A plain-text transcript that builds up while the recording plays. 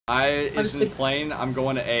isn't plane. I'm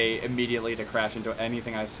going to A immediately to crash into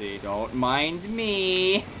anything I see. Don't mind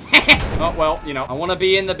me. Oh, well, you know, I want to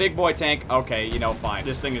be in the big boy tank. Okay, you know, fine.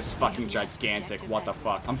 This thing is fucking gigantic. What the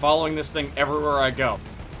fuck? I'm following this thing everywhere I go.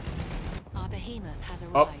 Our Behemoth has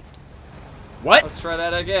arrived. Oh. What? Let's try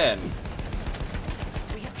that again.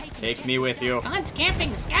 Take me with you. Guns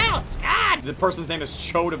camping scouts, God! The person's name is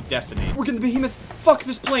Chode of Destiny. We're getting the Behemoth. Fuck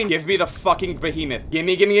this plane. Give me the fucking Behemoth.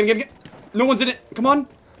 Gimme. No one's in it. Come on.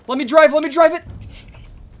 Let me drive it.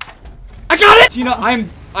 I got it! Tina, I'm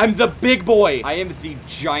the big boy. I am the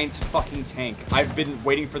giant fucking tank. I've been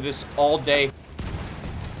waiting for this all day.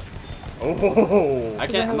 Oh,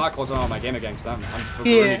 I'm not closing on my game again because I'm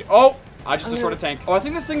Yeah. Oh, I just destroyed a tank. Oh, I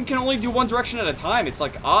think this thing can only do one direction at a time. It's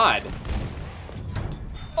like odd.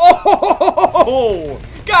 Oh,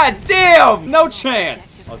 god damn! No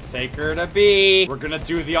chance. Let's take her to B. We're gonna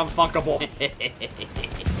do the unthinkable. Going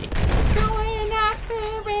off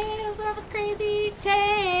the rails of a crazy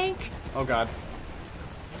tank. Oh god.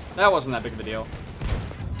 That wasn't that big of a deal.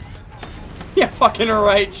 Yeah, fucking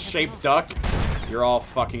right, shape duck. You're all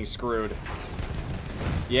fucking screwed.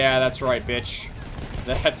 Yeah, that's right, bitch.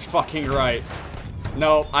 That's fucking right.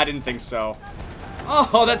 No, I didn't think so.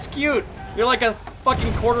 Oh, that's cute. You're like a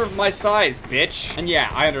fucking quarter of my size, bitch. And yeah,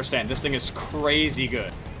 I understand. This thing is crazy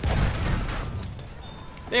good.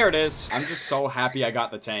 There it is. I'm just so happy I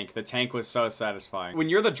got the tank. The tank was so satisfying. When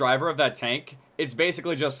you're the driver of that tank, it's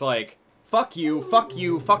basically just like, fuck you, fuck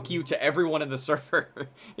you, fuck you to everyone in the server.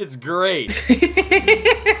 It's great.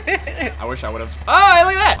 I wish I would have. Oh,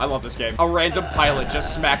 look at that. I love this game. A random pilot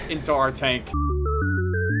just smacked into our tank.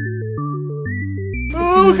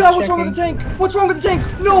 Oh god, what's wrong with the tank? What's wrong with the tank?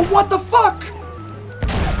 No, what the fuck?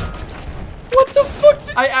 What the fuck?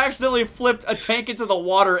 I accidentally flipped a tank into the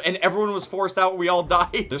water and everyone was forced out and we all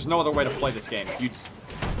died. There's no other way to play this game.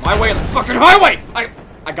 My way of the fucking highway!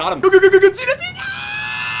 I got him. Go, Tina!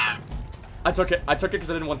 I took it because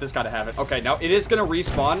I didn't want this guy to have it. Okay, now it is gonna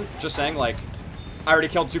respawn. Just saying, like, I already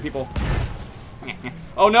killed 2 people.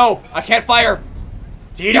 Oh no, I can't fire.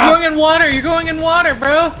 Tina! You're going in water,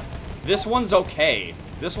 bro. This one's okay.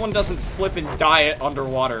 This one doesn't flip and die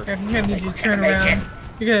underwater. You're gonna need to turn around.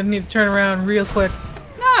 You're gonna need to turn around real quick.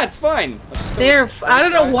 Nah, it's fine. I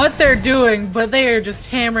don't know what they're doing, but they are just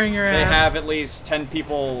hammering your ass. They have at least 10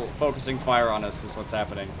 people focusing fire on us is what's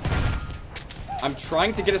happening. I'm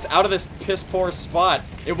trying to get us out of this piss poor spot.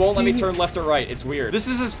 It won't let me turn left or right. It's weird. This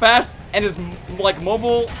is as fast and as like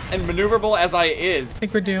mobile and maneuverable as I is. I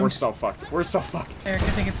think we're doomed. We're so fucked. We're so fucked. Eric,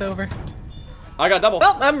 I think it's over. I got double.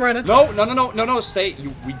 Oh, I'm running. No, stay.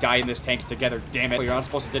 We die in this tank together. Damn it. You're not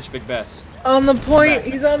supposed to ditch Big Bess. On the point.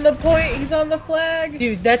 He's on the point. He's on the flag.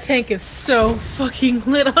 Dude, that tank is so fucking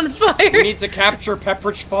lit on fire. We need to capture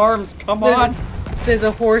Pepperidge Farms. Come on. There's a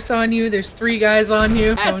horse on you. There's 3 guys on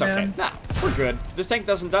you. That's okay. Nah, we're good. This tank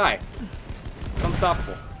doesn't die. It's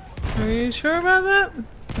unstoppable. Are you sure about that? I'm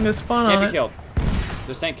gonna spawn on it. Can't be killed.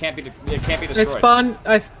 This tank can't be. It can't be destroyed. It spawned.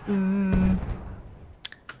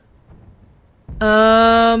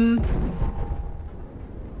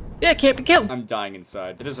 Yeah, it can't be killed. I'm dying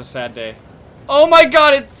inside. It is a sad day. Oh my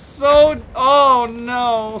god, it's so... Oh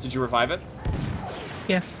no. Did you revive it?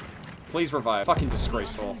 Yes. Please revive. Fucking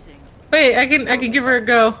disgraceful. Wait, I can give her a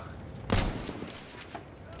go.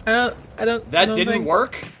 I don't. That didn't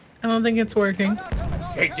work? I don't think it's working.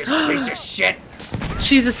 Hate this piece of shit.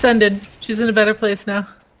 She's ascended. She's in a better place now.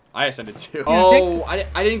 I ascended too. Oh,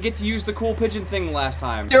 I didn't get to use the cool pigeon thing last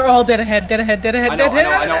time. They're all dead ahead, dead ahead, dead ahead, dead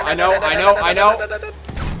ahead. I know.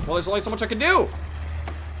 Well, there's only so much I can do.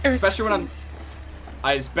 Especially when I'm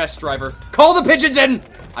I's best driver. Call the pigeons in!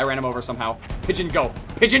 I ran him over somehow. Pigeon go.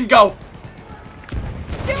 Pigeon go!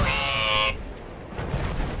 Do it!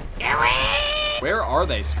 Do it! Where are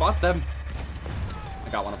they? Spot them. I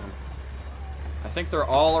got one of them. I think they're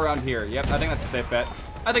all around here. Yep, I think that's a safe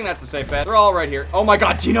bet. They're all right here. Oh my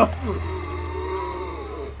god, Tina!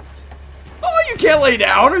 Oh, you can't lay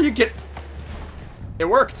down, or you can... It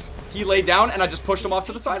worked. He laid down, and I just pushed him off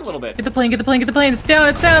to the side a little bit. Get the plane, get the plane, get the plane. It's down,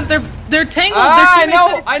 it's down. They're tangled. Ah,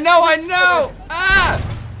 I know. Ah!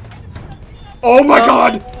 Oh my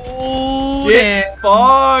god! Oh, Get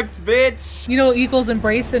fucked, bitch! You know, eagles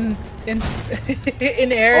embrace in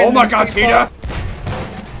air. Oh my god, Tina!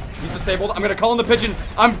 He's disabled. I'm gonna call in the pigeon.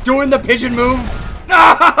 I'm doing the pigeon move.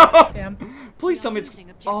 No! Damn. Please tell me it's...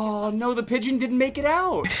 Oh no, the pigeon didn't make it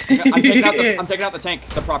out. I'm taking out the tank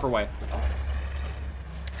the proper way.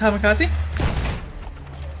 Kamikaze?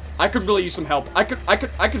 I could really use some help. I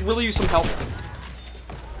could really use some help.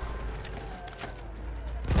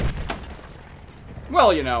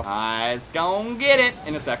 Well, you know, I gon' get it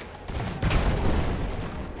in a sec.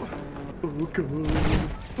 Oh god.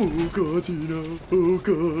 Oh god, Tina. Oh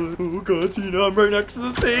god. Oh god, Tina. I'm right next to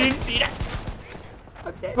the thing. Tina.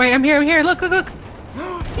 Okay. Wait, I'm here. Look.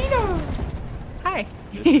 Tina. Hi.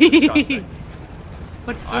 This is disgusting.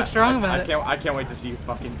 What's wrong about it? I can't wait to see you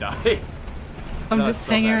fucking die. I'm No, just it's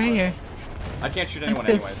so hanging bad, right but here. I can't shoot anyone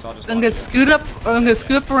anyway, so I'll just I'm watch gonna you. scoot up. I'm gonna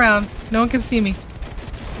scoot up around. No one can see me.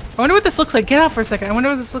 I wonder what this looks like. Get out for a second. I wonder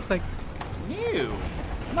what this looks like. Ew.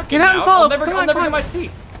 I'm not Get getting out and follow. I'll never Come get on. my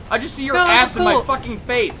seat. I just see your No, ass in my cool. fucking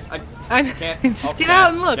face. I can't. Just get out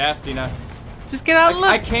and look. Gas, Tina. Just get out and look.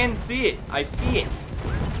 I can see it. I see it.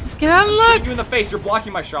 Just get out and Shooting look. you in the face. You're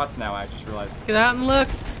blocking my shots now. I just realized. Get out and look.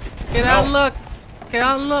 Get out and look. Get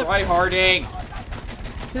out and look. Try harding.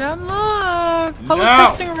 Get out and look. Public No.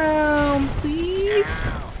 testing around, please.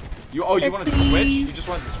 You wanted to switch? You just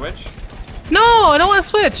wanted to switch? No, I don't want to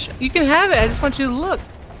switch. You can have it. I just want you to look.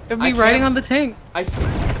 It'll I be riding can't- on the tank. I see.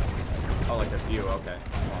 Oh, like a view. Okay.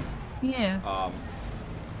 Yeah.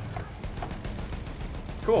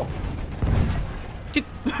 Cool. Dude.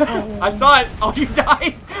 I saw it. Oh, you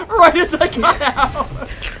died right as I got out.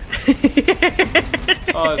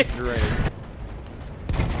 Oh, that's great.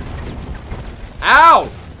 Ow!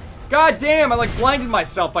 God damn, I like blinded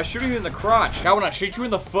myself by shooting you in the crotch. Now when I shoot you in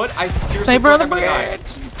the foot, I seriously Sniper feel on like the I'm gonna die.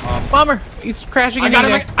 bridge. Bomber. He's crashing I into got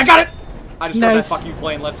you it, guys. I got it! I just Nice. took that fucking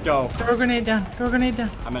plane, let's go. Throw a grenade down. Throw a grenade down.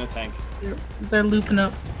 I'm in a tank. They're looping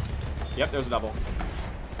up. Yep, there's a double.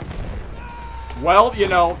 Well, you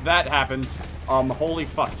know, that happened. Holy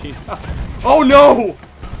fuck, Tina. Oh no!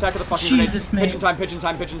 Attack of the fucking Jesus, grenades. man. Pigeon time, pigeon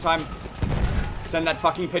time, pigeon time. Send that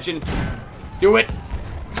fucking pigeon. Do it!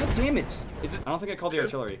 God damn it. Is it? I don't think I called the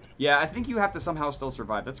artillery. Yeah, I think you have to somehow still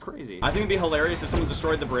survive. That's crazy. I think it'd be hilarious if someone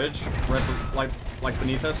destroyed the bridge right, like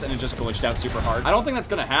beneath us and it just glitched out super hard. I don't think that's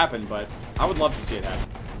gonna happen, but I would love to see it happen.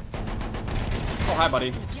 Oh, hi,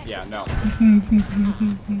 buddy. Yeah, no.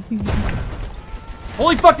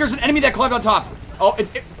 Holy fuck, there's an enemy that climbed on top. Oh,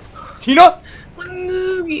 Tina? When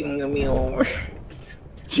is this game gonna be over?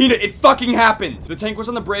 Tina, it fucking happened. The tank was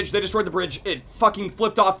on the bridge. They destroyed the bridge. It fucking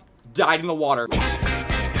flipped off, died in the water.